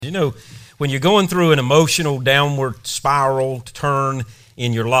You know, when you're going through an emotional downward spiral turn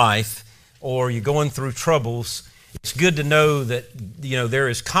in your life, or you're going through troubles, it's good to know that, there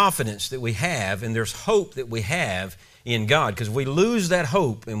is confidence that we have and there's hope that we have in God. Because if we lose that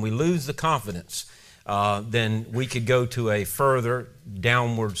hope and we lose the confidence, then we could go to a further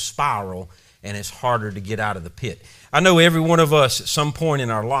downward spiral and it's harder to get out of the pit. I know every one of us at some point in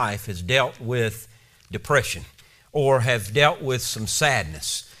our life has dealt with depression or have dealt with some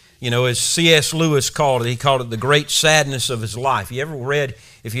sadness. As C.S. Lewis called it, he called it the great sadness of his life. If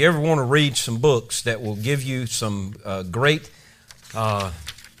you ever want to read some books that will give you some great,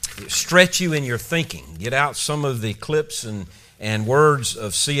 stretch you in your thinking, get out some of the clips and words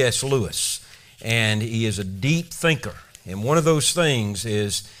of C.S. Lewis. And he is a deep thinker. And one of those things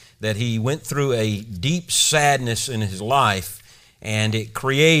is that he went through a deep sadness in his life, and it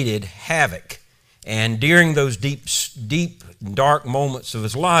created havoc. And during those deep, dark moments of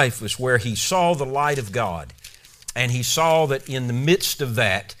his life was where he saw the light of God. And he saw that in the midst of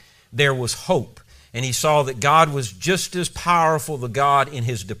that, there was hope. And he saw that God was just as powerful, the God in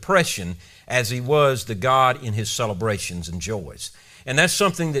his depression, as he was the God in his celebrations and joys. And that's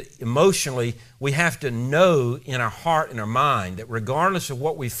something that emotionally we have to know in our heart and our mind, that regardless of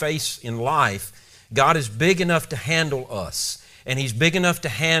what we face in life, God is big enough to handle us. And He's big enough to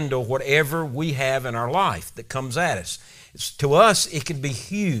handle whatever we have in our life that comes at us. To us, it can be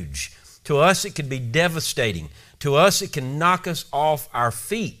huge. To us, it can be devastating. To us, it can knock us off our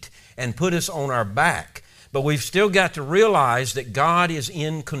feet and put us on our back. But we've still got to realize that God is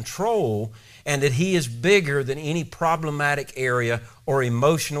in control and that He is bigger than any problematic area or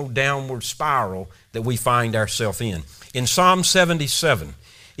emotional downward spiral that we find ourselves in. In Psalm 77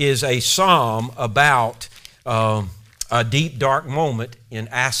 is a psalm about a deep, dark moment in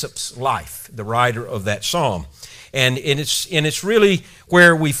Asaph's life, the writer of that psalm. And it's really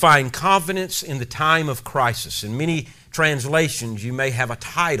where we find confidence in the time of crisis. In many translations, you may have a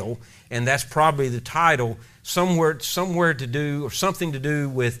title, and that's probably the title somewhere to do, or something to do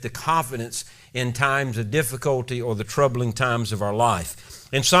with the confidence in times of difficulty or the troubling times of our life.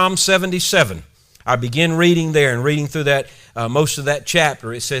 In Psalm 77, I begin reading there and reading through that most of that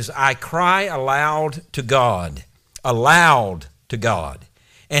chapter. It says, "I cry aloud to God,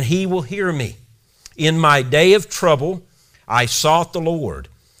 and He will hear me. In my day of trouble, I sought the Lord.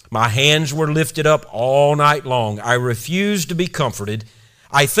 My hands were lifted up all night long. I refused to be comforted.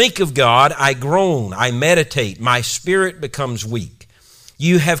 I think of God, I groan, I meditate, my spirit becomes weak.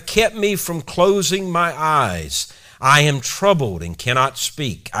 You have kept me from closing my eyes. I am troubled and cannot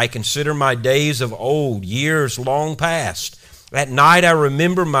speak. I consider my days of old, years long past. At night I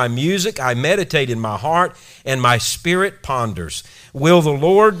remember my music, I meditate in my heart, and my spirit ponders. Will the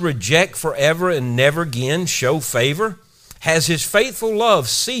Lord reject forever and never again show favor? Has His faithful love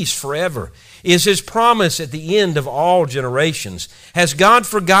ceased forever? Is His promise at the end of all generations? Has God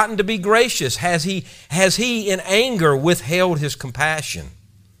forgotten to be gracious? Has He in anger withheld His compassion?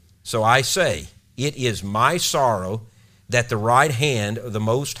 So I say, it is my sorrow that the right hand of the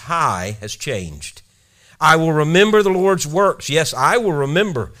Most High has changed. I will remember the Lord's works. Yes, I will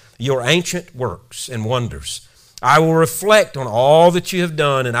remember your ancient works and wonders. I will reflect on all that you have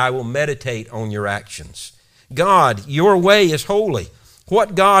done, and I will meditate on your actions. God, your way is holy.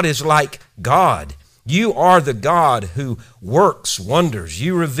 What God is like God? You are the God who works wonders.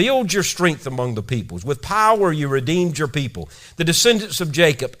 You revealed your strength among the peoples. With power you redeemed your people, the descendants of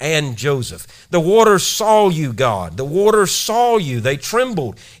Jacob and Joseph. The waters saw you, God. The waters saw you. They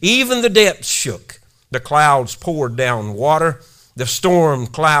trembled. Even the depths shook. The clouds poured down water. The storm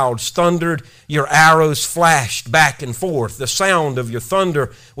clouds thundered. Your arrows flashed back and forth. The sound of your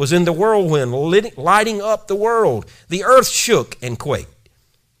thunder was in the whirlwind, lighting up the world. The earth shook and quaked.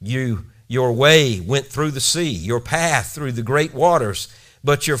 Your way went through the sea, your path through the great waters,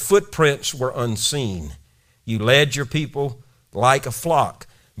 but your footprints were unseen. You led your people like a flock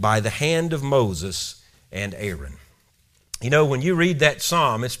by the hand of Moses and Aaron." When you read that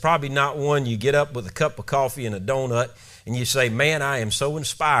psalm, it's probably not one you get up with a cup of coffee and a donut and you say, man, I am so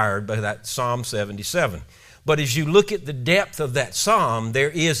inspired by that Psalm 77. But as you look at the depth of that psalm, there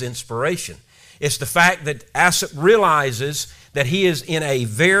is inspiration. It's the fact that Asaph realizes that he is in a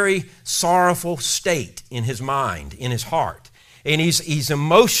very sorrowful state in his mind, in his heart. And he's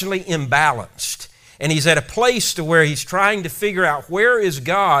emotionally imbalanced. And he's at a place to where he's trying to figure out, where is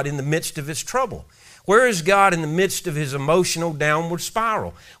God in the midst of his trouble? Where is God in the midst of his emotional downward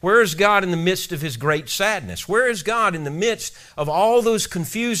spiral? Where is God in the midst of his great sadness? Where is God in the midst of all those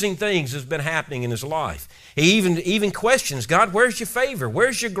confusing things that's been happening in his life? He even questions, God, where's your favor?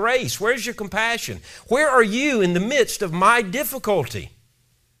 Where's your grace? Where's your compassion? Where are you in the midst of my difficulty?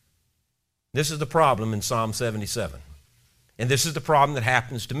 This is the problem in Psalm 77. And this is the problem that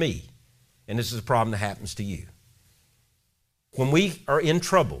happens to me. And this is the problem that happens to you. When we are in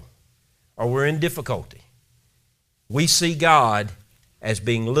trouble or we're in difficulty, we see God as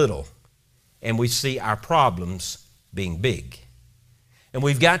being little and we see our problems being big. And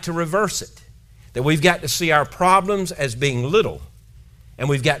we've got to reverse it. That we've got to see our problems as being little and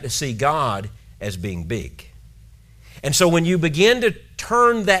we've got to see God as being big. And so when you begin to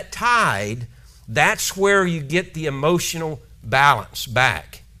turn that tide, that's where you get the emotional balance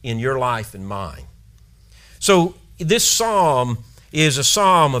back in your life and mine. So this psalm is a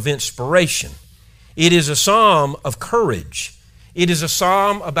psalm of inspiration. It is a psalm of courage. It is a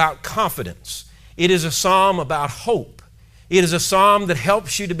psalm about confidence. It is a psalm about hope. It is a psalm that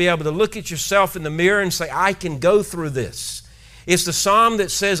helps you to be able to look at yourself in the mirror and say, I can go through this. It's the psalm that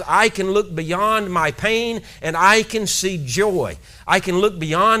says, I can look beyond my pain and I can see joy. I can look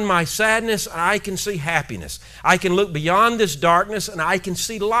beyond my sadness and I can see happiness. I can look beyond this darkness and I can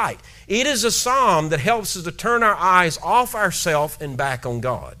see light. It is a psalm that helps us to turn our eyes off ourselves and back on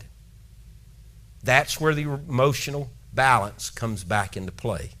God. That's where the emotional balance comes back into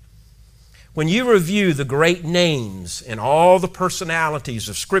play. When you review the great names and all the personalities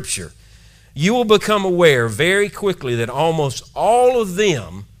of Scripture, you will become aware very quickly that almost all of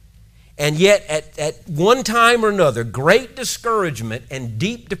them, and yet at one time or another, great discouragement and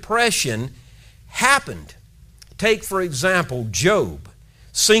deep depression happened. Take, for example, Job,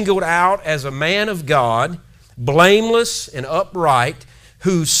 singled out as a man of God, blameless and upright,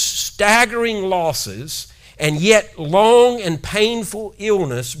 whose staggering losses and yet long and painful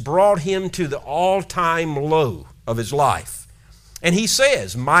illness brought him to the all-time low of his life. And he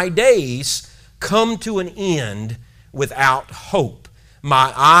says, my days come to an end without hope.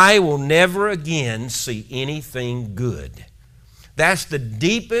 My eye will never again see anything good. That's the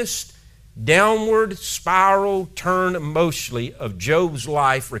deepest downward spiral turn emotionally of Job's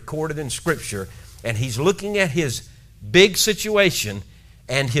life recorded in Scripture. And he's looking at his big situation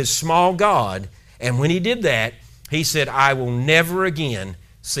and his small God. And when he did that, he said, I will never again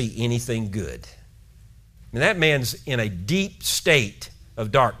see anything good. And that man's in a deep state of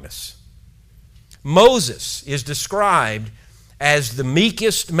darkness. Moses is described as the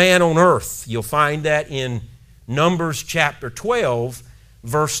meekest man on earth. You'll find that in Numbers chapter 12,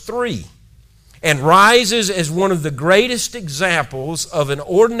 verse 3. And rises as one of the greatest examples of an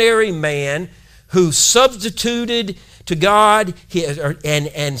ordinary man who substituted to God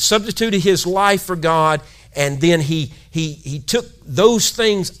and substituted his life for God, and then he took those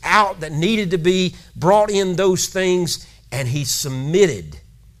things out that needed to be brought in, those things, and he submitted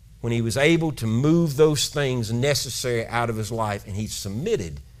when he was able to move those things necessary out of his life, and he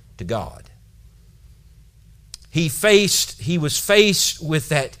submitted to God. He was faced with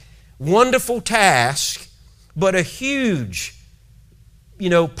that wonderful task, but a huge,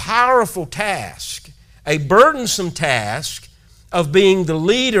 powerful task, a burdensome task of being the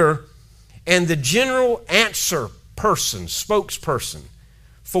leader and the general answer person, spokesperson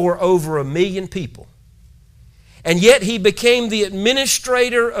for over 1 million people. And yet he became the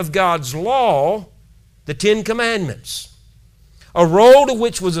administrator of God's law, the Ten Commandments, a role to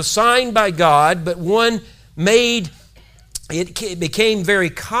which was assigned by God, but one it became very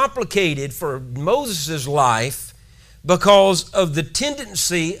complicated for Moses' life because of the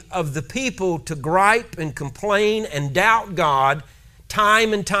tendency of the people to gripe and complain and doubt God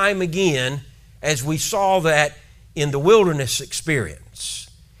time and time again, as we saw that in the wilderness experience.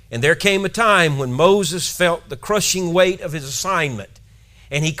 And there came a time when Moses felt the crushing weight of his assignment,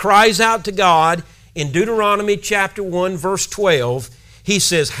 and he cries out to God in Deuteronomy chapter 1, verse 12. He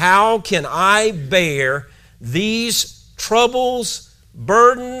says, how can I bear these troubles,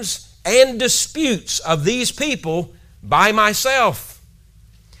 burdens, and disputes of these people by myself?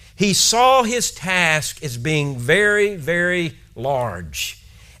 He saw his task as being very, very large.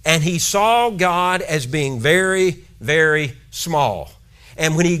 And he saw God as being very, very small.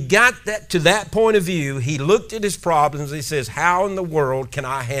 And when he got to that point of view, he looked at his problems and he says, how in the world can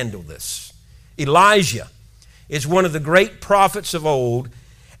I handle this? Elijah is one of the great prophets of old,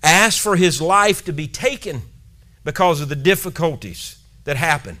 asked for his life to be taken because of the difficulties that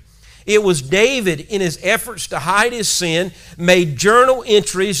happened. It was David, in his efforts to hide his sin, made journal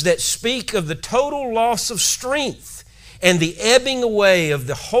entries that speak of the total loss of strength and the ebbing away of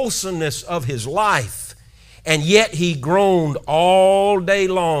the wholesomeness of his life. And yet he groaned all day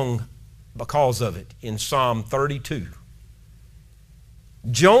long because of it in Psalm 32.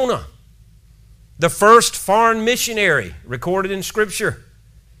 Jonah, the first foreign missionary recorded in Scripture,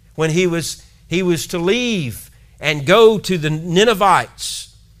 when he was to leave and go to the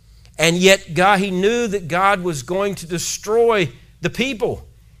Ninevites, And yet he knew that God was going to destroy the people.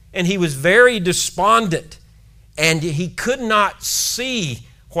 And he was very despondent. And he could not see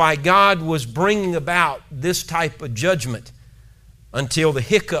why God was bringing about this type of judgment until the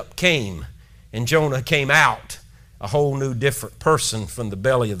hiccup came and Jonah came out a whole new different person from the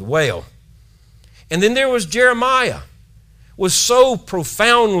belly of the whale. And then there was Jeremiah, was so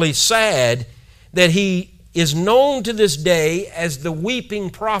profoundly sad that he is known to this day as the weeping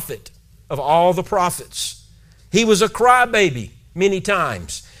prophet of all the prophets. He was a crybaby many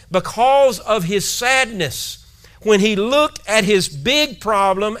times because of his sadness when he looked at his big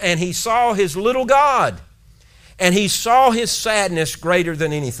problem and he saw his little God. And he saw his sadness greater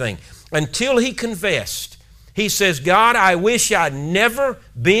than anything. Until he confessed, he says, God, I wish I'd never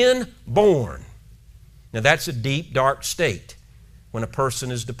been born. Now that's a deep, dark state when a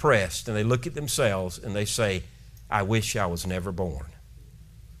person is depressed and they look at themselves and they say, I wish I was never born.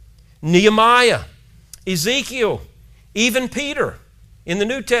 Nehemiah, Ezekiel, even Peter in the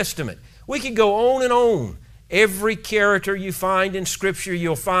New Testament. We could go on and on. Every character you find in Scripture,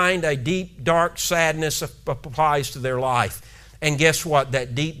 you'll find a deep, dark sadness applies to their life. And guess what?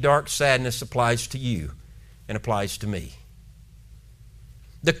 That deep, dark sadness applies to you and applies to me.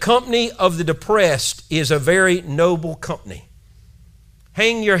 The company of the depressed is a very noble company.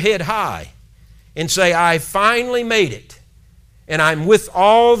 Hang your head high and say, I finally made it. And I'm with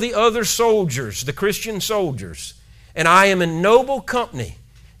all the other soldiers, the Christian soldiers, and I am in noble company,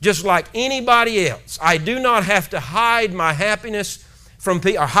 just like anybody else. I do not have to hide my happiness from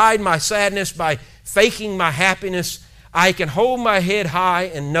people, or hide my sadness by faking my happiness. I can hold my head high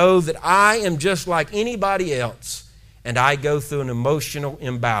and know that I am just like anybody else, and I go through an emotional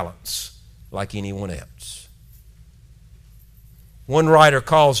imbalance like anyone else. One writer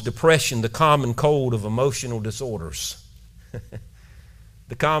calls depression the common cold of emotional disorders.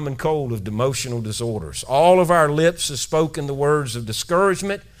 The common cold of emotional disorders. All of our lips have spoken the words of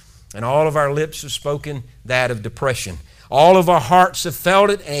discouragement, and all of our lips have spoken that of depression. All of our hearts have felt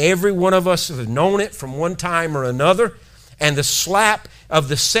it, and every one of us have known it from one time or another. And the slap of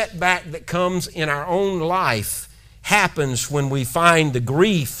the setback that comes in our own life happens when we find the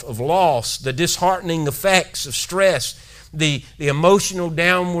grief of loss, the disheartening effects of stress, the emotional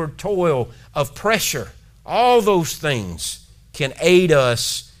downward toil of pressure. All those things can aid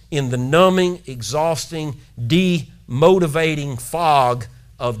us in the numbing, exhausting, demotivating fog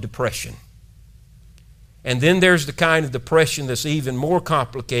of depression. And then there's the kind of depression that's even more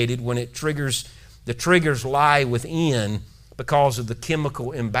complicated when the triggers lie within because of the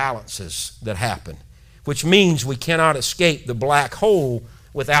chemical imbalances that happen, which means we cannot escape the black hole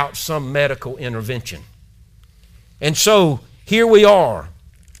without some medical intervention. And so here we are,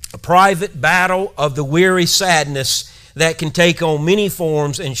 a private battle of the weary sadness that can take on many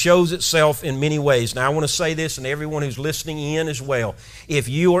forms and shows itself in many ways. Now I want to say this, and everyone who's listening in as well. If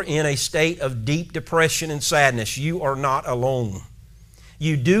you are in a state of deep depression and sadness, you are not alone.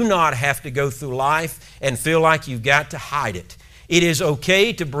 You do not have to go through life and feel like you've got to hide it. It is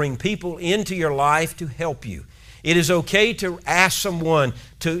okay to bring people into your life to help you. It is okay to ask someone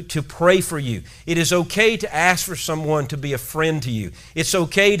to pray for you. It is okay to ask for someone to be a friend to you. It's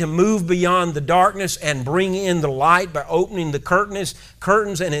okay to move beyond the darkness and bring in the light by opening the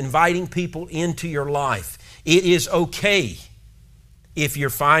curtains and inviting people into your life. It is okay if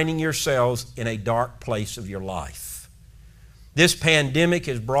you're finding yourselves in a dark place of your life. This pandemic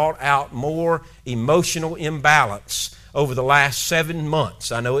has brought out more emotional imbalance over the last 7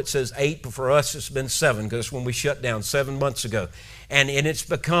 months. I know it says 8, but for us it's been 7 because it's when we shut down 7 months ago. And it's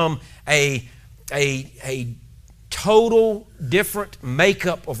become a total different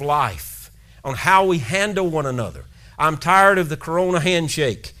makeup of life on how we handle one another. I'm tired of the corona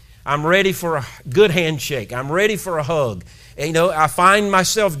handshake. I'm ready for a good handshake. I'm ready for a hug. And, I find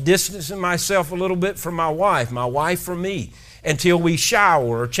myself distancing myself a little bit from my wife from me, until we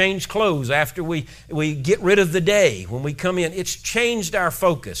shower or change clothes after we get rid of the day when we come in. It's changed our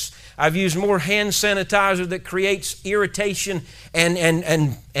focus. I've used more hand sanitizer that creates irritation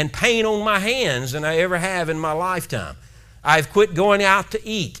and pain on my hands than I ever have in my lifetime. I've quit going out to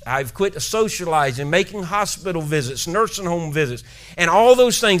eat. I've quit socializing, making hospital visits, nursing home visits, and all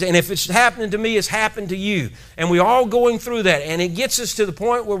those things. And if it's happening to me, it's happened to you. And we're all going through that. And it gets us to the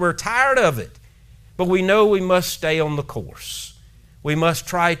point where we're tired of it. But we know we must stay on the course. We must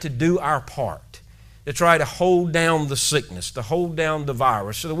try to do our part, to try to hold down the sickness, to hold down the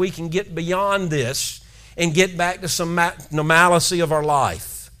virus, so that we can get beyond this and get back to some normalcy of our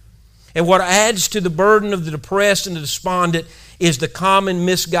life. And what adds to the burden of the depressed and the despondent is the common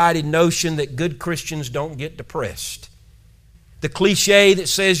misguided notion that good Christians don't get depressed. The cliche that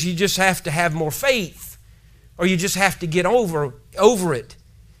says you just have to have more faith, or you just have to get over it.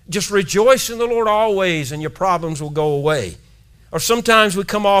 Just rejoice in the Lord always and your problems will go away. Or sometimes we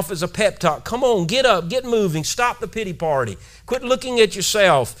come off as a pep talk. Come on, get up, get moving, stop the pity party. Quit looking at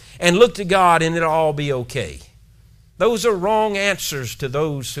yourself and look to God and it'll all be okay. Those are wrong answers to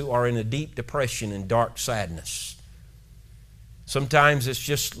those who are in a deep depression and dark sadness. Sometimes it's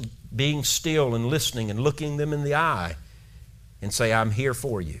just being still and listening and looking them in the eye and say, I'm here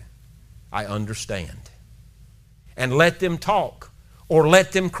for you. I understand. And let them talk, or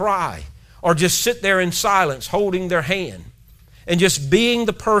let them cry, or just sit there in silence holding their hand and just being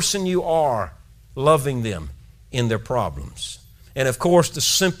the person you are, loving them in their problems. And of course, this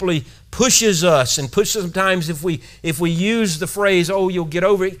simply pushes us, and sometimes if we use the phrase, oh, you'll get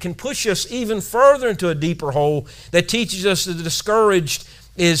over it, it can push us even further into a deeper hole that teaches us that the discouraged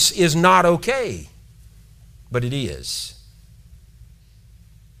is not okay. But it is.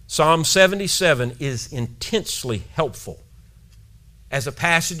 Psalm 77 is intensely helpful as a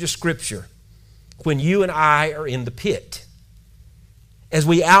passage of Scripture when you and I are in the pit. As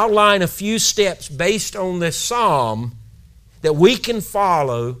we outline a few steps based on this psalm that we can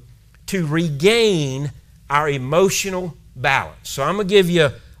follow to regain our emotional balance. So I'm going to give you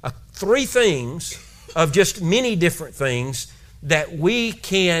three things of just many different things that we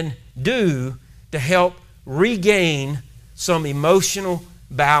can do to help regain some emotional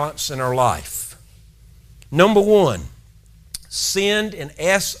balance in our life. Number one, send an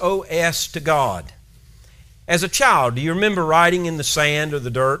SOS to God. As a child, do you remember writing in the sand or the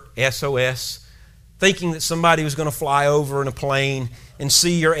dirt, SOS, thinking that somebody was going to fly over in a plane and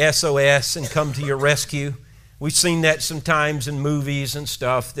see your SOS and come to your rescue? We've seen that sometimes in movies and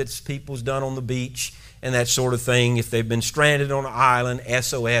stuff that people's done on the beach and that sort of thing. If they've been stranded on an island,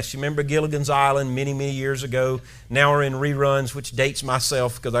 SOS. You remember Gilligan's Island many, many years ago? Now we're in reruns, which dates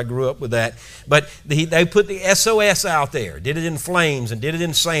myself because I grew up with that. But they put the SOS out there, did it in flames and did it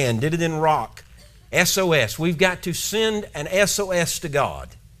in sand, did it in rock. SOS. We've got to send an SOS to God.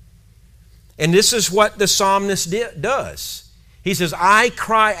 And this is what the psalmist does. He says, I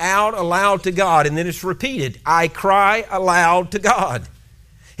cry out aloud to God. And then it's repeated, I cry aloud to God.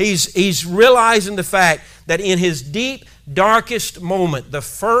 He's realizing the fact that in his deep, darkest moment, the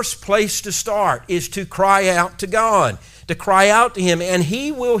first place to start is to cry out to God, to cry out to Him, and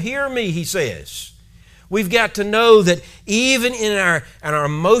He will hear me, he says. We've got to know that even in our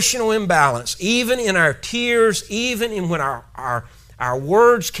emotional imbalance, even in our tears, even in when our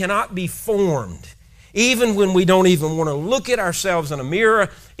words cannot be formed, even when we don't even want to look at ourselves in a mirror,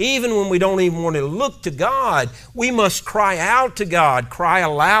 even when we don't even want to look to God, we must cry out to God, cry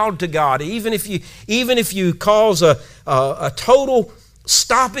aloud to God. Even if you cause a total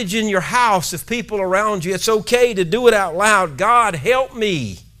stoppage in your house of people around you, it's okay to do it out loud. God, help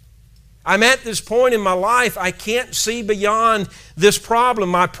me. I'm at this point in my life, I can't see beyond this problem.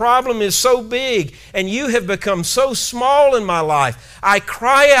 My problem is so big, and you have become so small in my life. I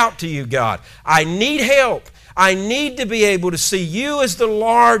cry out to you, God. I need help. I need to be able to see you as the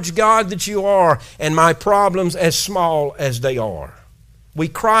large God that you are, and my problems as small as they are. We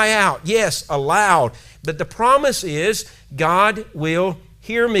cry out, yes, aloud, but the promise is God will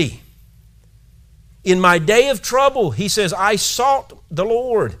hear me. In my day of trouble, he says, I sought the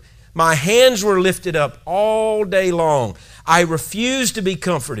Lord. My hands were lifted up all day long. I refuse to be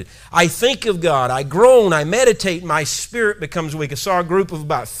comforted. I think of God. I groan. I meditate. My spirit becomes weak. I saw a group of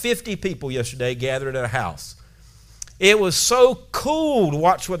about 50 people yesterday gathered at a house. It was so cool to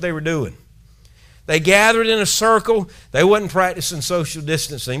watch what they were doing. They gathered in a circle. They wasn't practicing social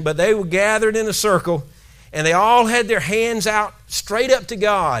distancing, but they were gathered in a circle, and they all had their hands out straight up to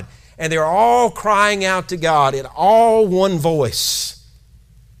God, and they were all crying out to God in all one voice.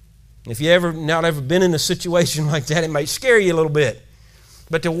 If you not ever been in a situation like that, it might scare you a little bit.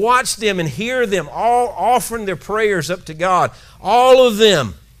 But to watch them and hear them all offering their prayers up to God, all of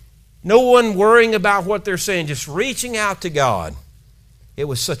them, no one worrying about what they're saying, just reaching out to God. It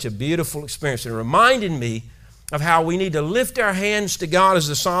was such a beautiful experience. It reminded me of how we need to lift our hands to God, as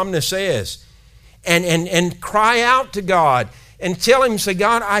the psalmist says, and cry out to God and tell Him, say,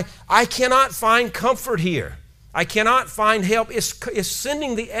 God, I cannot find comfort here. I cannot find help. It's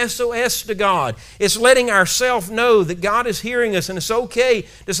sending the SOS to God. It's letting ourselves know that God is hearing us, and it's okay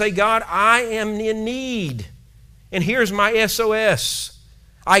to say, God, I am in need, and here's my SOS.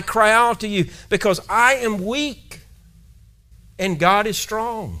 I cry out to you because I am weak, and God is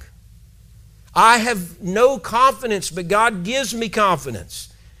strong. I have no confidence, but God gives me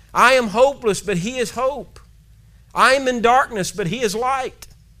confidence. I am hopeless, but He is hope. I am in darkness, but He is light.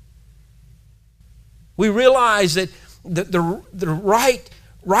 We realize that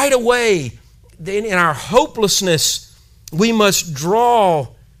right away, in our hopelessness, we must draw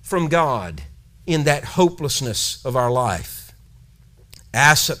from God in that hopelessness of our life.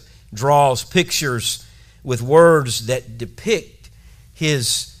 Asaph draws pictures with words that depict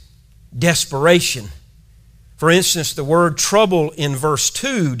his desperation. For instance, the word trouble in verse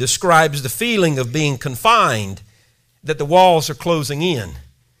 2 describes the feeling of being confined, that the walls are closing in.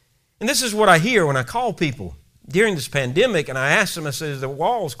 And this is what I hear when I call people during this pandemic, and I ask them, I say, is the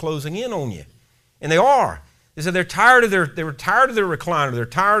walls closing in on you? And they are. They said they were tired of their recliner, they're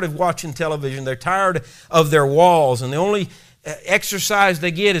tired of watching television, they're tired of their walls, and the only exercise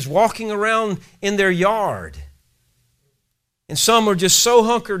they get is walking around in their yard. And some are just so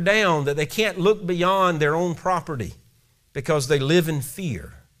hunkered down that they can't look beyond their own property because they live in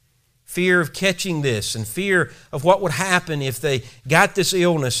fear. Fear of catching this, and fear of what would happen if they got this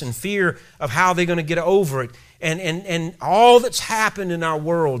illness, and fear of how they're going to get over it. And all that's happened in our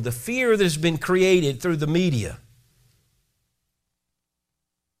world, the fear that has been created through the media.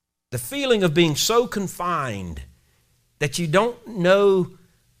 The feeling of being so confined that you don't know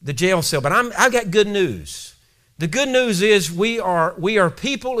the jail cell. But I've got good news. The good news is we are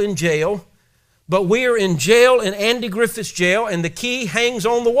people in jail, but we are in jail in Andy Griffith's jail, and the key hangs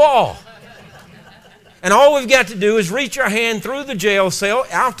on the wall. And all we've got to do is reach our hand through the jail cell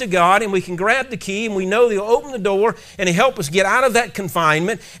out to God, and we can grab the key, and we know He'll open the door, and He'll help us get out of that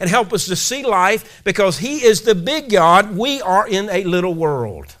confinement and help us to see life, because He is the big God. We are in a little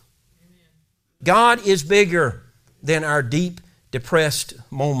world. God is bigger than our deep, depressed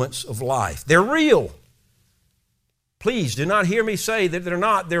moments of life. They're real. Please do not hear me say that they're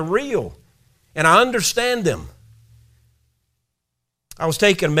not. They're real. And I understand them. I was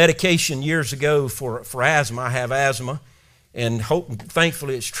taking medication years ago for asthma. I have asthma, and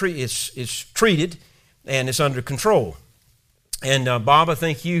thankfully it's treated and it's under control. And Bob, I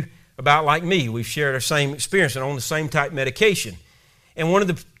think you, about like me, we've shared our same experience and on the same type medication. And one of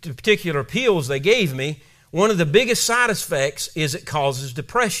the particular pills they gave me, one of the biggest side effects is it causes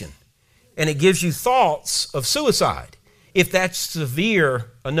depression. And it gives you thoughts of suicide, if that's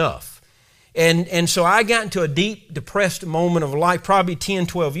severe enough. And so I got into a deep, depressed moment of life probably 10,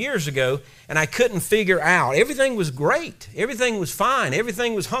 12 years ago, and I couldn't figure out. Everything was great. Everything was fine.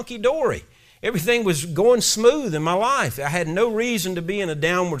 Everything was hunky-dory. Everything was going smooth in my life. I had no reason to be in a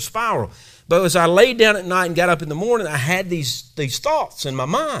downward spiral. But as I laid down at night and got up in the morning, I had these thoughts in my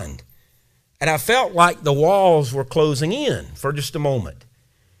mind. And I felt like the walls were closing in for just a moment.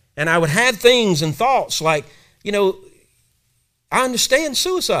 And I would have things and thoughts like, I understand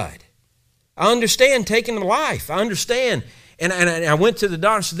suicide. I understand taking a life. I understand. And I went to the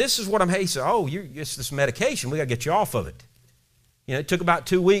doctor and said, this is what I'm having. He said, it's this medication. We got to get you off of it. It took about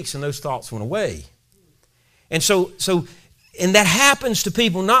 2 weeks and those thoughts went away. And and that happens to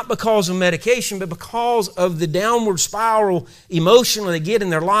people not because of medication, but because of the downward spiral emotionally they get in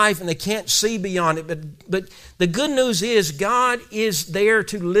their life and they can't see beyond it. But the good news is God is there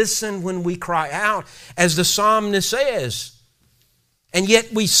to listen when we cry out, as the psalmist says. And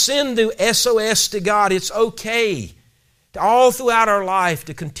yet we send the SOS to God. It's okay all throughout our life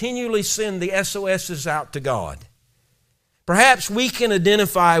to continually send the SOSs out to God. Perhaps we can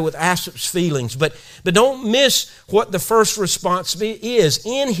identify with Asaph's feelings, but don't miss what the first response is.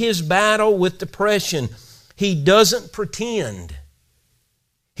 In his battle with depression, he doesn't pretend.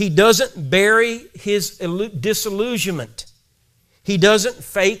 He doesn't bury his disillusionment. He doesn't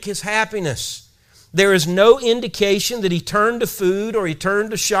fake his happiness. There is no indication that he turned to food, or he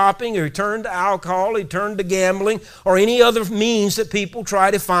turned to shopping, or he turned to alcohol, or he turned to gambling, or any other means that people try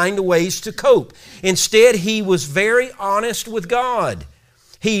to find ways to cope. Instead, he was very honest with God.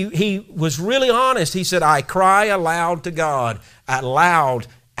 He was really honest. He said, I cry aloud to God, out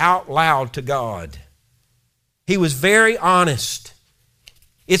loud to God. He was very honest.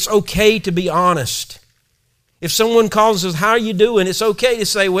 It's okay to be honest. If someone calls us, how are you doing? It's okay to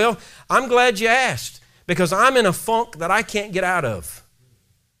say, well, I'm glad you asked, because I'm in a funk that I can't get out of.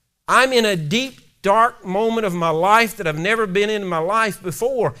 I'm in a deep, dark moment of my life that I've never been in my life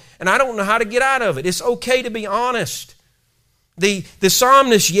before, and I don't know how to get out of it. It's okay to be honest. The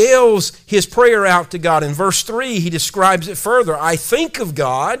psalmist yells his prayer out to God. In verse 3, he describes it further. I think of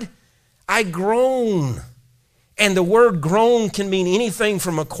God, I groan. And the word groan can mean anything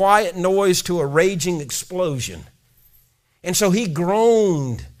from a quiet noise to a raging explosion. And so he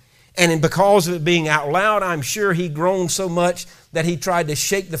groaned. And because of it being out loud, I'm sure he groaned so much that he tried to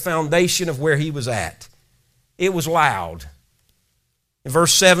shake the foundation of where he was at. It was loud. In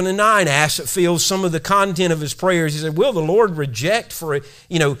verse 7 and 9, Asaph feels some of the content of his prayers. He said, will the Lord reject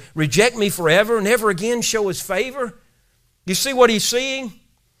me forever and never again show his favor? You see what he's seeing?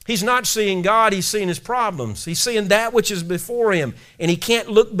 He's not seeing God, he's seeing his problems. He's seeing that which is before him, and he can't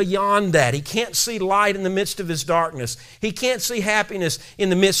look beyond that. He can't see light in the midst of his darkness. He can't see happiness in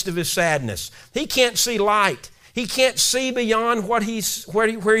the midst of his sadness. He can't see light. He can't see beyond where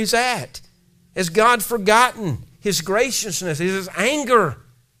he's at. Has God forgotten his graciousness, his anger?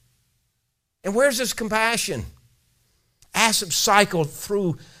 And where's his compassion? Asaph cycled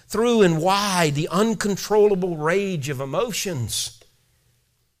through and wide the uncontrollable rage of emotions.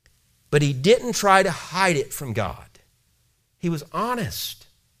 But he didn't try to hide it from God. He was honest.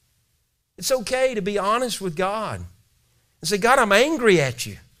 It's okay to be honest with God and say, God, I'm angry at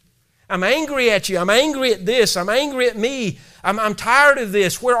you. I'm angry at you. I'm angry at this. I'm angry at me. I'm tired of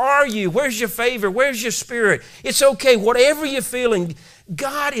this. Where are you? Where's your favor? Where's your spirit? It's okay. Whatever you're feeling,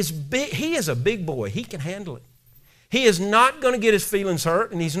 God is big. He is a big boy. He can handle it. He is not going to get his feelings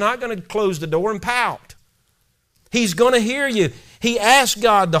hurt, and he's not going to close the door and pout. He's going to hear you. He asked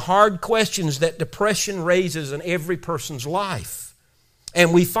God the hard questions that depression raises in every person's life.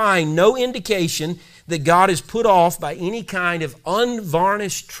 And we find no indication that God is put off by any kind of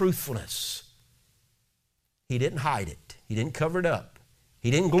unvarnished truthfulness. He didn't hide it. He didn't cover it up. He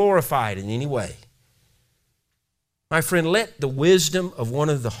didn't glorify it in any way. My friend, let the wisdom of one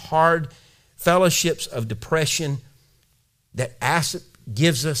of the hard fellowships of depression that Asaph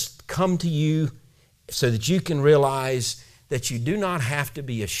gives us come to you so that you can realize that you do not have to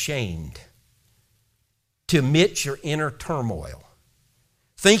be ashamed to admit your inner turmoil,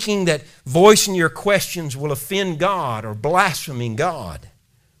 thinking that voicing your questions will offend God or blaspheming God.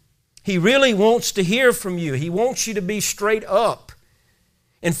 He really wants to hear from you. He wants you to be straight up.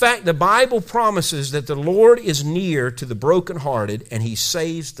 In fact, the Bible promises that the Lord is near to the brokenhearted and He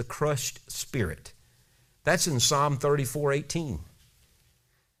saves the crushed spirit. That's in Psalm 34:18.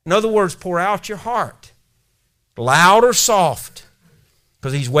 In other words, pour out your heart, loud or soft,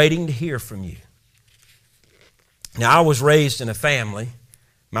 because He's waiting to hear from you. Now, I was raised in a family.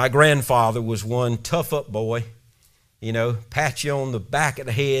 My grandfather was one tough-up boy, pat you on the back of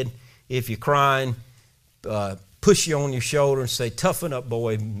the head if you're crying, push you on your shoulder and say, toughen up,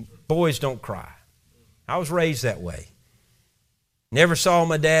 boy. Boys don't cry. I was raised that way. Never saw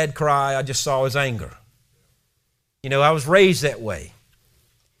my dad cry. I just saw his anger. I was raised that way.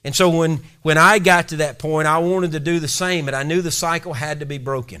 And so when I got to that point, I wanted to do the same, but I knew the cycle had to be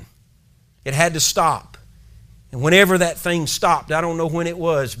broken. It had to stop. And whenever that thing stopped, I don't know when it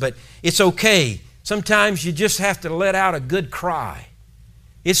was, but it's okay. Sometimes you just have to let out a good cry.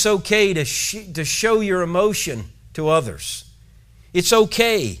 It's okay to show your emotion to others. It's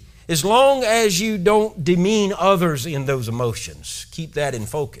okay as long as you don't demean others in those emotions. Keep that in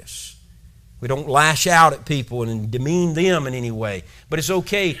focus. We don't lash out at people and demean them in any way. But it's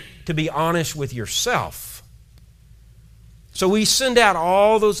okay to be honest with yourself. So we send out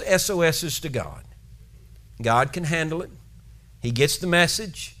all those SOSs to God. God can handle it. He gets the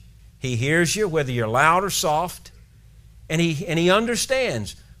message. He hears you, whether you're loud or soft. And He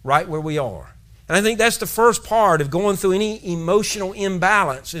understands right where we are. And I think that's the first part of going through any emotional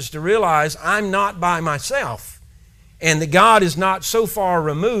imbalance, is to realize I'm not by myself. And that God is not so far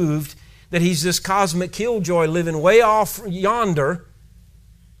removed that He's this cosmic killjoy living way off yonder,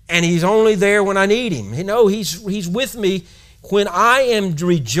 and He's only there when I need Him. He's with me. When I am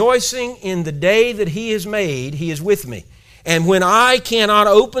rejoicing in the day that He has made, He is with me. And when I cannot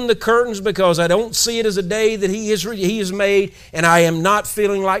open the curtains because I don't see it as a day that He has made, and I am not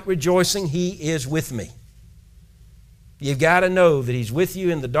feeling like rejoicing, He is with me. You've got to know that He's with you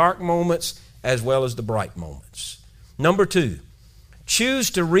in the dark moments as well as the bright moments. Number 2,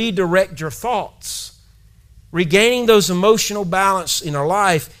 choose to redirect your thoughts. Regaining those emotional balance in our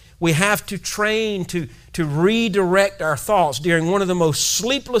life, we have to train to redirect our thoughts. During one of the most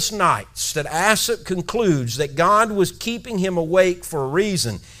sleepless nights that Asaph concludes that God was keeping him awake for a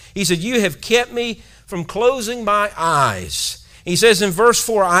reason. He said, you have kept me from closing my eyes. He says in verse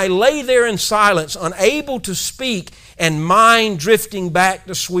 4, I lay there in silence, unable to speak, and mind drifting back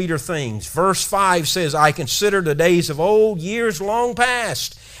to sweeter things. Verse 5 says, I consider the days of old, years long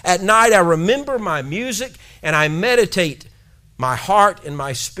past. At night I remember my music, and I meditate. My heart and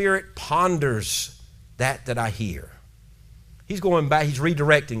my spirit ponders that I hear. He's going back, he's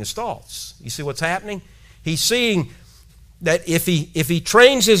redirecting his thoughts. You see what's happening? He's seeing that if he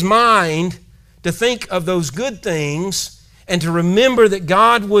trains his mind to think of those good things and to remember that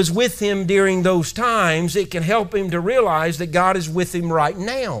God was with him during those times, it can help him to realize that God is with him right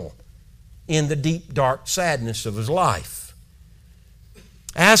now in the deep, dark sadness of his life.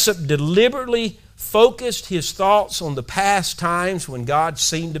 Asaph deliberately focused his thoughts on the past times when God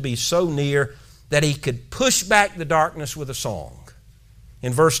seemed to be so near that he could push back the darkness with a song.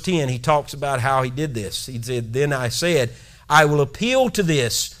 In verse 10, he talks about how he did this. He said, "Then I said, I will appeal to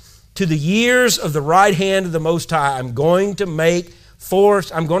this, to the years of the right hand of the Most High. I'm going to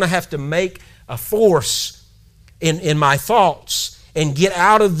have to make a force in my thoughts and get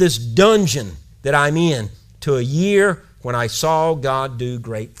out of this dungeon that I'm in to a year when I saw God do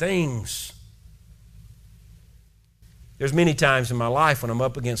great things." There's many times in my life when I'm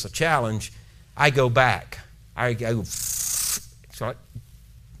up against a challenge, I go back. I go, so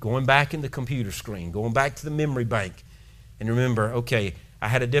going back in the computer screen, going back to the memory bank, and remember, okay, I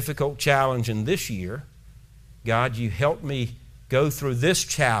had a difficult challenge in this year. God, you helped me go through this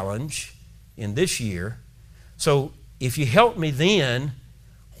challenge in this year. So if you helped me then,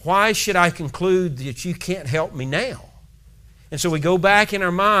 why should I conclude that you can't help me now? And so we go back in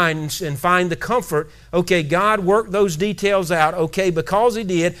our minds and find the comfort, okay, God worked those details out. Okay, because He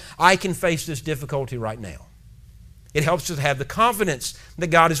did, I can face this difficulty right now. It helps us have the confidence that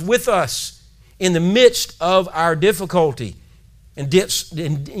God is with us in the midst of our difficulty, and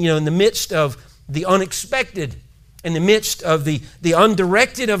in the midst of the unexpected, in the midst of the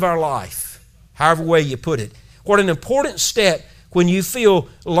undirected of our life, however way you put it. What an important step when you feel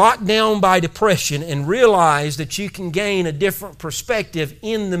locked down by depression and realize that you can gain a different perspective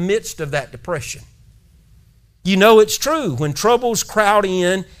in the midst of that depression. You know it's true when troubles crowd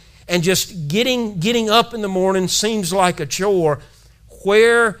in and just getting up in the morning seems like a chore.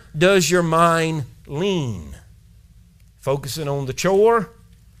 Where does your mind lean? Focusing on the chore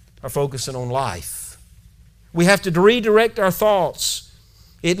or focusing on life? We have to redirect our thoughts.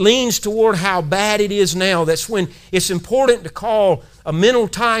 It leans toward how bad it is now. That's when it's important to call a mental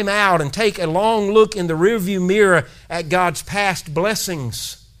time out and take a long look in the rearview mirror at God's past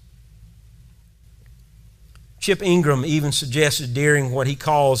blessings. Chip Ingram even suggested during what he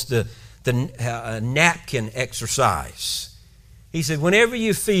calls the napkin exercise. He said, whenever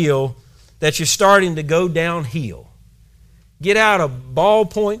you feel that you're starting to go downhill, get out a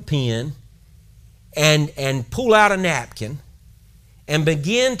ballpoint pen and pull out a napkin and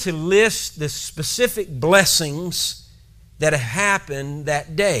begin to list the specific blessings that have happened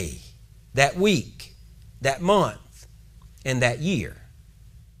that day, that week, that month, and that year.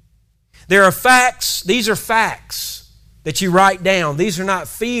 There are facts. These are facts that you write down. These are not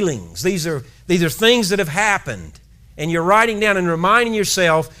feelings. These are things that have happened. And you're writing down and reminding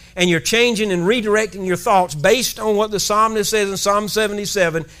yourself, and you're changing and redirecting your thoughts based on what the psalmist says in Psalm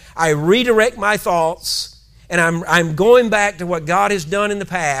 77. I redirect my thoughts, and I'm going back to what God has done in the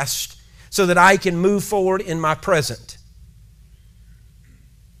past so that I can move forward in my present.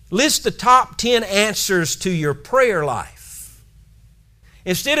 List the top 10 answers to your prayer life.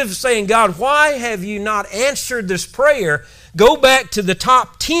 Instead of saying, God, why have you not answered this prayer? Go back to the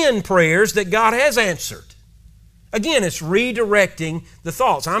top 10 prayers that God has answered. Again, it's redirecting the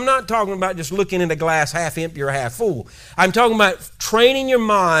thoughts. I'm not talking about just looking at a glass half empty or half full. I'm talking about training your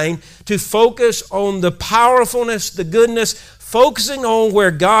mind to focus on the powerfulness, the goodness, focusing on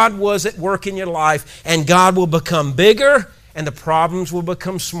where God was at work in your life, and God will become bigger and the problems will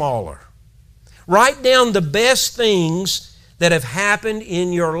become smaller. Write down the best things that have happened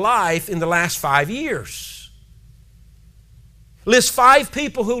in your life in the last 5 years. List 5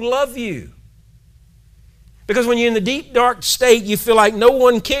 people who love you. Because when you're in the deep, dark state, you feel like no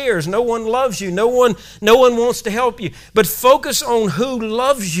one cares, no one loves you, no one wants to help you. But focus on who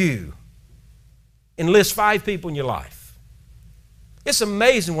loves you and list 5 people in your life. It's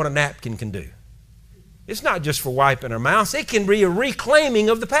amazing what a napkin can do. It's not just for wiping our mouths. It can be a reclaiming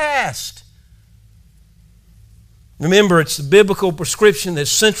of the past. Remember, it's the biblical prescription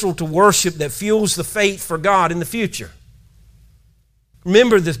that's central to worship that fuels the faith for God in the future.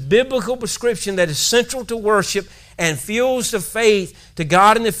 Remember this biblical prescription that is central to worship and fuels the faith to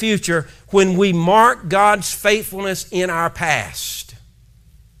God in the future when we mark God's faithfulness in our past.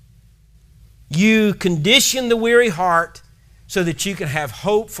 You condition the weary heart so that you can have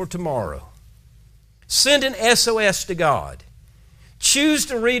hope for tomorrow. Send an SOS to God. Choose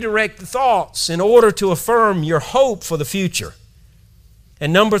to redirect the thoughts in order to affirm your hope for the future.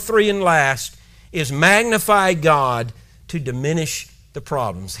 And number 3 and last is magnify God to diminish the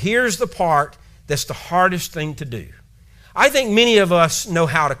problems. Here's the part that's the hardest thing to do. I think many of us know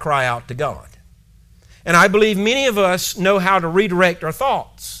how to cry out to God. And I believe many of us know how to redirect our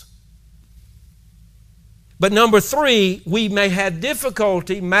thoughts. But number 3, we may have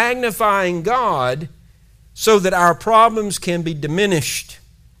difficulty magnifying God so that our problems can be diminished.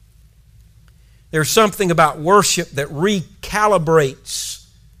 There's something about worship that recalibrates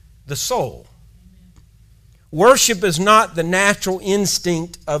the soul. Worship is not the natural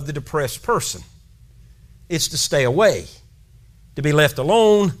instinct of the depressed person. It's to stay away, to be left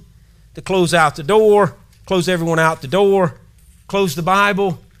alone, to close out the door, close everyone out the door, close the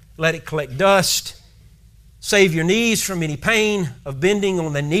Bible, let it collect dust, save your knees from any pain of bending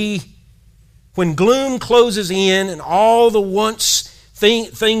on the knee. When gloom closes in and all the once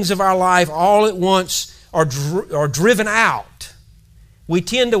things of our life all at once are driven out, we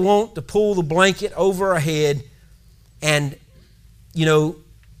tend to want to pull the blanket over our head and,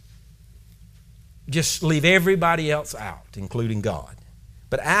 just leave everybody else out, including God.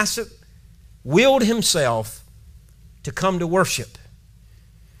 But Asaph willed himself to come to worship.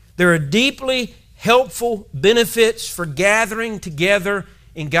 There are deeply helpful benefits for gathering together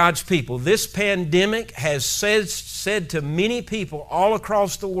in God's people. This pandemic has said to many people all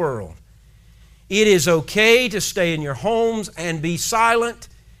across the world, it is okay to stay in your homes and be silent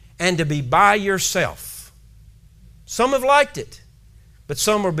and to be by yourself. Some have liked it, but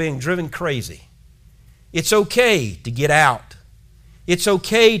some are being driven crazy. It's okay to get out. It's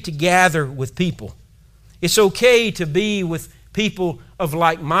okay to gather with people. It's okay to be with people of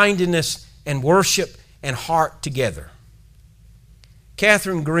like-mindedness and worship and heart together.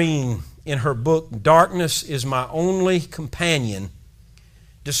 Catherine Green, in her book, Darkness is My Only Companion,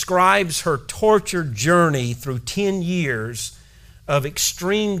 describes her tortured journey through 10 years of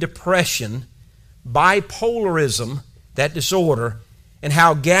extreme depression, bipolarism, that disorder, and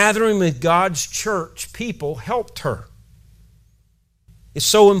how gathering with God's church people helped her. It's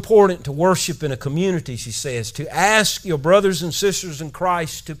so important to worship in a community, she says, to ask your brothers and sisters in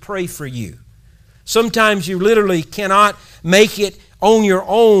Christ to pray for you. Sometimes you literally cannot make it on your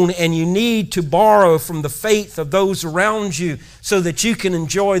own, and you need to borrow from the faith of those around you so that you can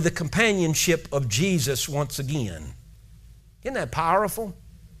enjoy the companionship of Jesus once again. Isn't that powerful?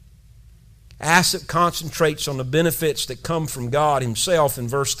 Asaph concentrates on the benefits that come from God Himself in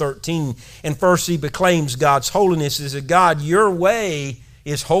verse 13. And first he proclaims God's holiness. He says, God, your way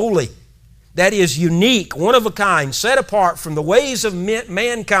is holy. That is unique, one of a kind, set apart from the ways of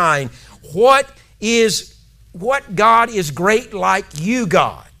mankind. What God is great like you,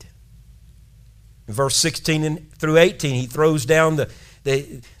 God? In verse 16 through 18, he throws down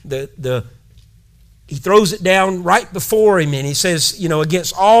he throws it down right before him, and he says,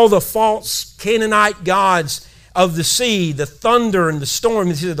 against all the false Canaanite gods of the sea, the thunder and the storm,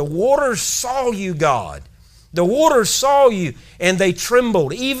 he said, the waters saw you, God. The waters saw you, and they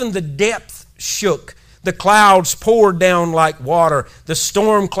trembled. Even the depth shook. The clouds poured down like water. The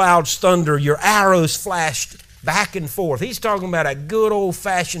storm clouds thunder. Your arrows flashed back and forth. He's talking about a good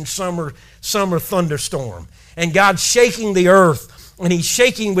old-fashioned summer thunderstorm. And God's shaking the earth. And He's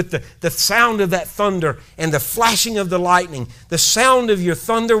shaking with the sound of that thunder and the flashing of the lightning. The sound of your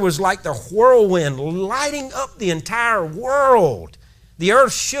thunder was like the whirlwind lighting up the entire world. The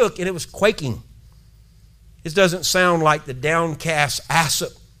earth shook and it was quaking. This doesn't sound like the downcast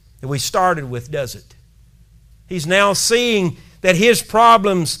Asaph that we started with, does it? He's now seeing that his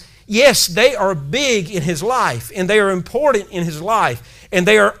problems, yes, they are big in his life, and they are important in his life, and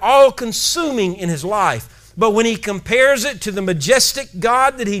they are all-consuming in his life. But when he compares it to the majestic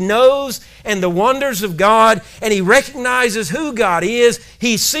God that he knows and the wonders of God, and he recognizes who God is,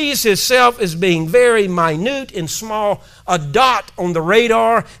 he sees himself as being very minute and small, a dot on the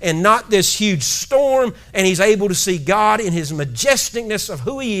radar and not this huge storm, and he's able to see God in His majesticness of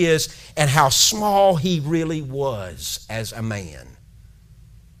who He is and how small He really was as a man.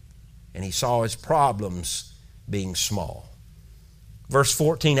 And he saw his problems being small. Verse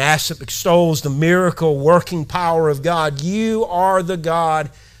 14, Asaph extols the miracle working power of God. You are the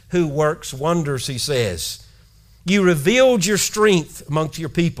God who works wonders, he says. You revealed your strength amongst your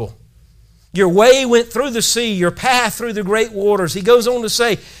people. Your way went through the sea, your path through the great waters. He goes on to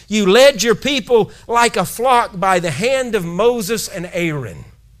say, you led your people like a flock by the hand of Moses and Aaron.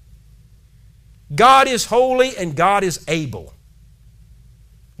 God is holy and God is able.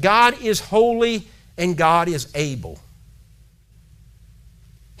 God is holy and God is able.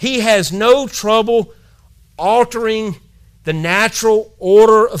 He has no trouble altering the natural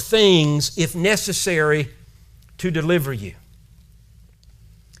order of things if necessary to deliver you.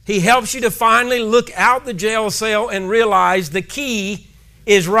 He helps you to finally look out the jail cell and realize the key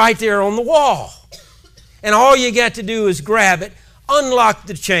is right there on the wall. And all you got to do is grab it, unlock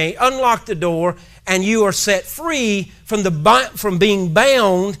the chain, unlock the door, and you are set free from being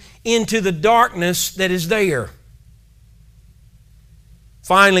bound into the darkness that is there.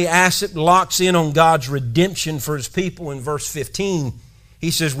 Finally, Asaph locks in on God's redemption for His people in verse 15.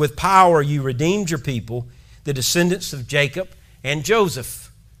 He says, with power you redeemed your people, the descendants of Jacob and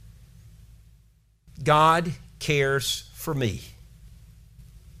Joseph. God cares for me.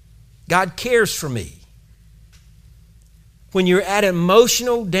 God cares for me. when you're at an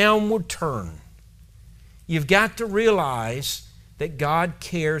emotional downward turn, you've got to realize that God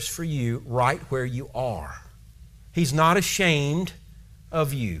cares for you right where you are. He's not ashamed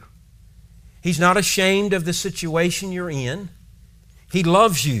of you. He's not ashamed of the situation you're in. He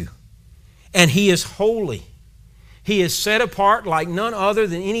loves you, and He is holy. He is set apart like none other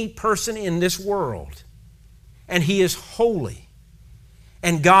than any person in this world. And He is holy.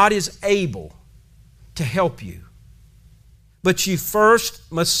 And God is able to help you. But you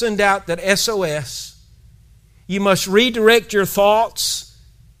first must send out that SOS. You must redirect your thoughts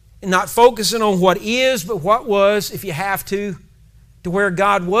and not focusing on what is, but what was, if you have to where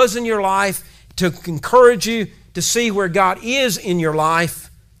God was in your life, to encourage you to see where God is in your life,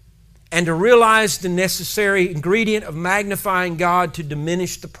 and to realize the necessary ingredient of magnifying God to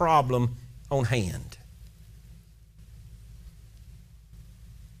diminish the problem on hand.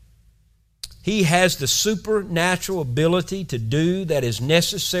 He has the supernatural ability to do that is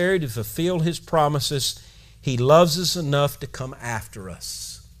necessary to fulfill His promises. He loves us enough to come after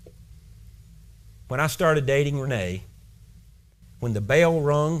us. When I started dating Renee, when the bell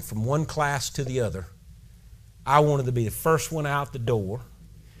rung from one class to the other, I wanted to be the first one out the door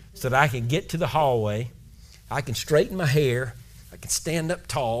so that I could get to the hallway, I can straighten my hair, I can stand up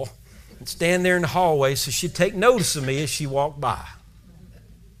tall and stand there in the hallway so she'd take notice of me as she walked by.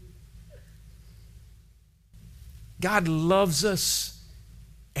 God loves us,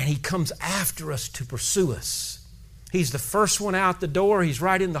 and He comes after us to pursue us. He's the first one out the door. He's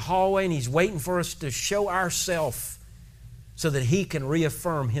right in the hallway, and He's waiting for us to show ourselves so that He can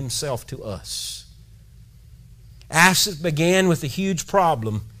reaffirm Himself to us. Asaph began with a huge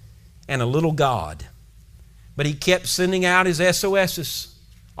problem and a little God. But he kept sending out his SOSs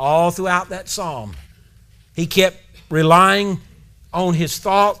all throughout that psalm. He kept relying on his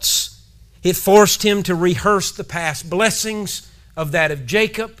thoughts. It forced him to rehearse the past blessings of that of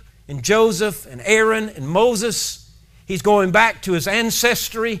Jacob and Joseph and Aaron and Moses. He's going back to his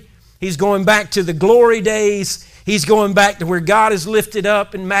ancestry. He's going back to the glory days. He's going back to where God is lifted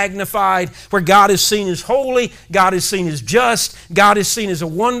up and magnified, where God is seen as holy, God is seen as just, God is seen as a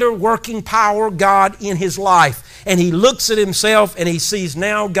wonder-working power God in his life. And he looks at himself and he sees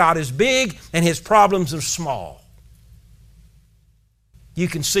now God is big and his problems are small. You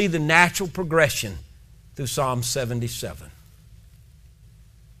can see the natural progression through Psalm 77.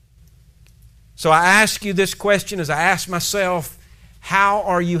 So I ask you this question as I ask myself, how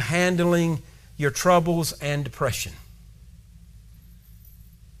are you handling your troubles and depression?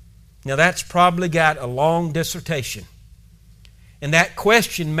 Now that's probably got a long dissertation. And that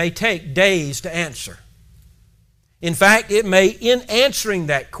question may take days to answer. In fact, it may, in answering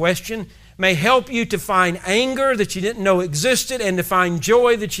that question, may help you to find anger that you didn't know existed and to find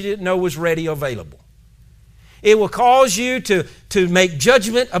joy that you didn't know was ready available. It will cause you to make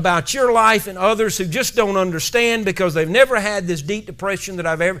judgment about your life and others who just don't understand because they've never had this deep depression that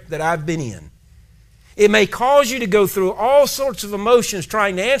I've been in. It may cause you to go through all sorts of emotions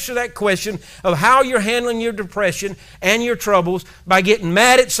trying to answer that question of how you're handling your depression and your troubles by getting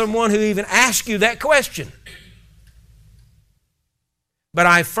mad at someone who even asked you that question. But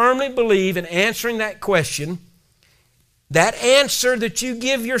I firmly believe in answering that question, that answer that you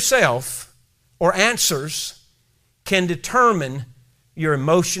give yourself, or answers, can determine your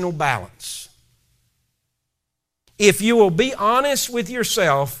emotional balance. If you will be honest with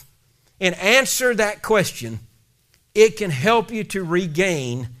yourself and answer that question, it can help you to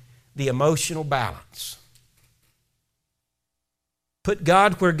regain the emotional balance. Put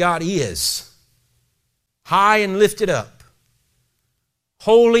God where God is, high and lifted up,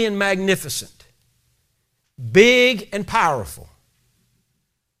 holy and magnificent, big and powerful,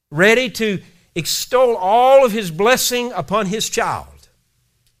 ready to extol all of His blessing upon His child,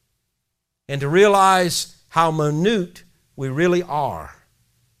 and to realize how minute we really are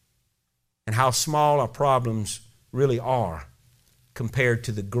and how small our problems really are compared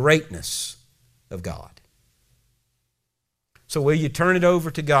to the greatness of God. So will you turn it over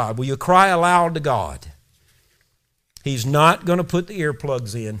to God? Will you cry aloud to God? He's not going to put the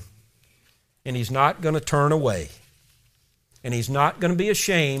earplugs in, and He's not going to turn away, and He's not going to be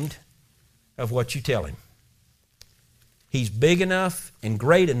ashamed of what you tell Him. He's big enough and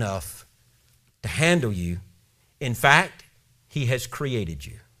great enough to handle you. In fact, He has created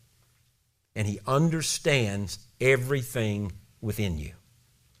you, and He understands everything within you.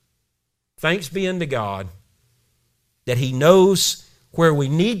 Thanks be unto God that He knows where we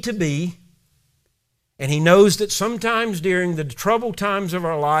need to be, and He knows that sometimes during the troubled times of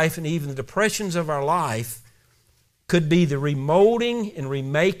our life and even the depressions of our life could be the remolding and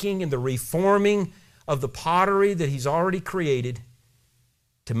remaking and the reforming of the pottery that He's already created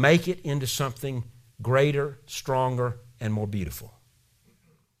to make it into something greater, stronger, and more beautiful.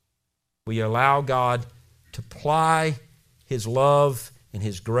 Will you allow God to apply His love and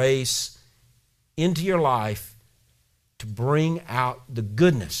His grace into your life to bring out the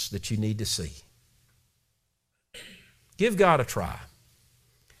goodness that you need to see? Give God a try.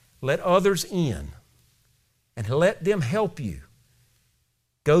 Let others in and let them help you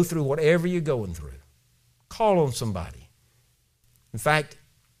go through whatever you're going through. Call on somebody. In fact,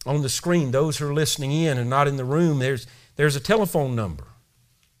 on the screen, those who are listening in and not in the room, there's a telephone number.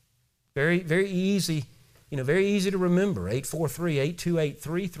 Very, very easy, very easy to remember.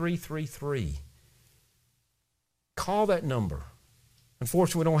 843-828-3333. Call that number.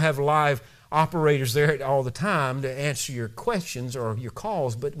 Unfortunately, we don't have live operators there all the time to answer your questions or your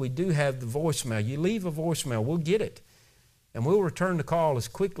calls, but we do have the voicemail. You leave a voicemail, we'll get it. And we'll return the call as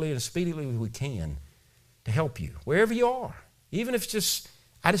quickly and as speedily as we can to help you, wherever you are. Even if it's just,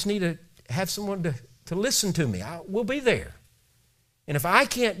 I just need to have someone to listen to me. We'll be there. And if I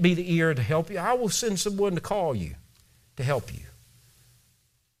can't be the ear to help you, I will send someone to call you to help you.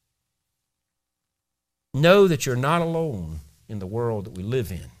 Know that you're not alone in the world that we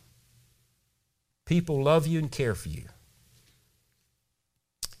live in. People love you and care for you.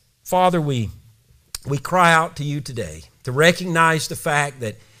 Father, we cry out to you today to recognize the fact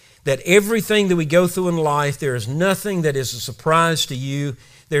that everything that we go through in life, there is nothing that is a surprise to you.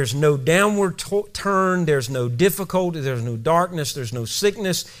 There's no downward turn. There's no difficulty. There's no darkness. There's no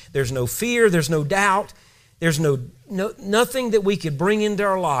sickness. There's no fear. There's no doubt. There's nothing that we could bring into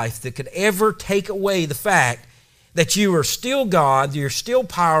our life that could ever take away the fact that you are still God, you're still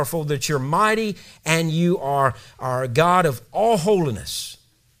powerful, that you're mighty, and you are a God of all holiness.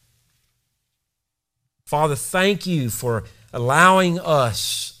 Father, thank you for allowing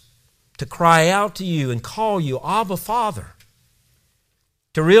us to cry out to you and call you Abba, Father.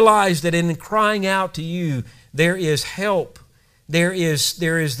 To realize that in crying out to you, there is help. There is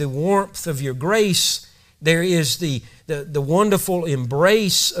the warmth of your grace. There is the wonderful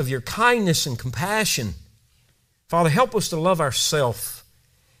embrace of your kindness and compassion. Father, help us to love ourselves.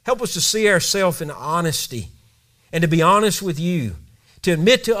 Help us to see ourselves in honesty and to be honest with you, to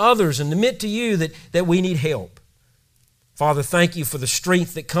admit to others and admit to you that we need help. Father, thank you for the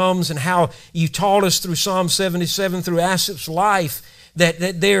strength that comes and how you taught us through Psalm 77, through Asaph's life,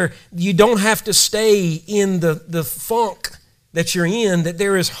 that there you don't have to stay in the funk that you're in, that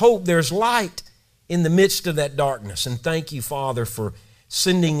there is hope, there's light in the midst of that darkness. And thank you, Father, for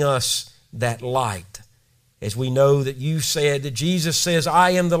sending us that light. As we know that you said, that Jesus says, I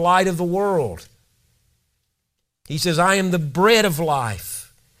am the light of the world. He says, I am the bread of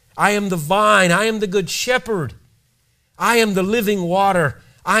life. I am the vine. I am the good shepherd. I am the living water.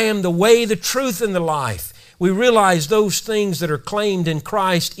 I am the way, the truth, and the life. We realize those things that are claimed in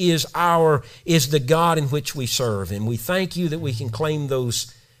Christ is the God in which we serve. And we thank you that we can claim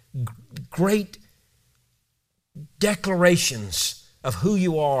those great declarations of who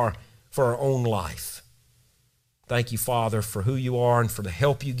you are for our own life. Thank you, Father, for who you are and for the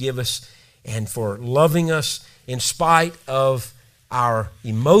help you give us and for loving us in spite of our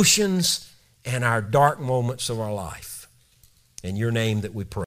emotions and our dark moments of our life. In your name that we pray.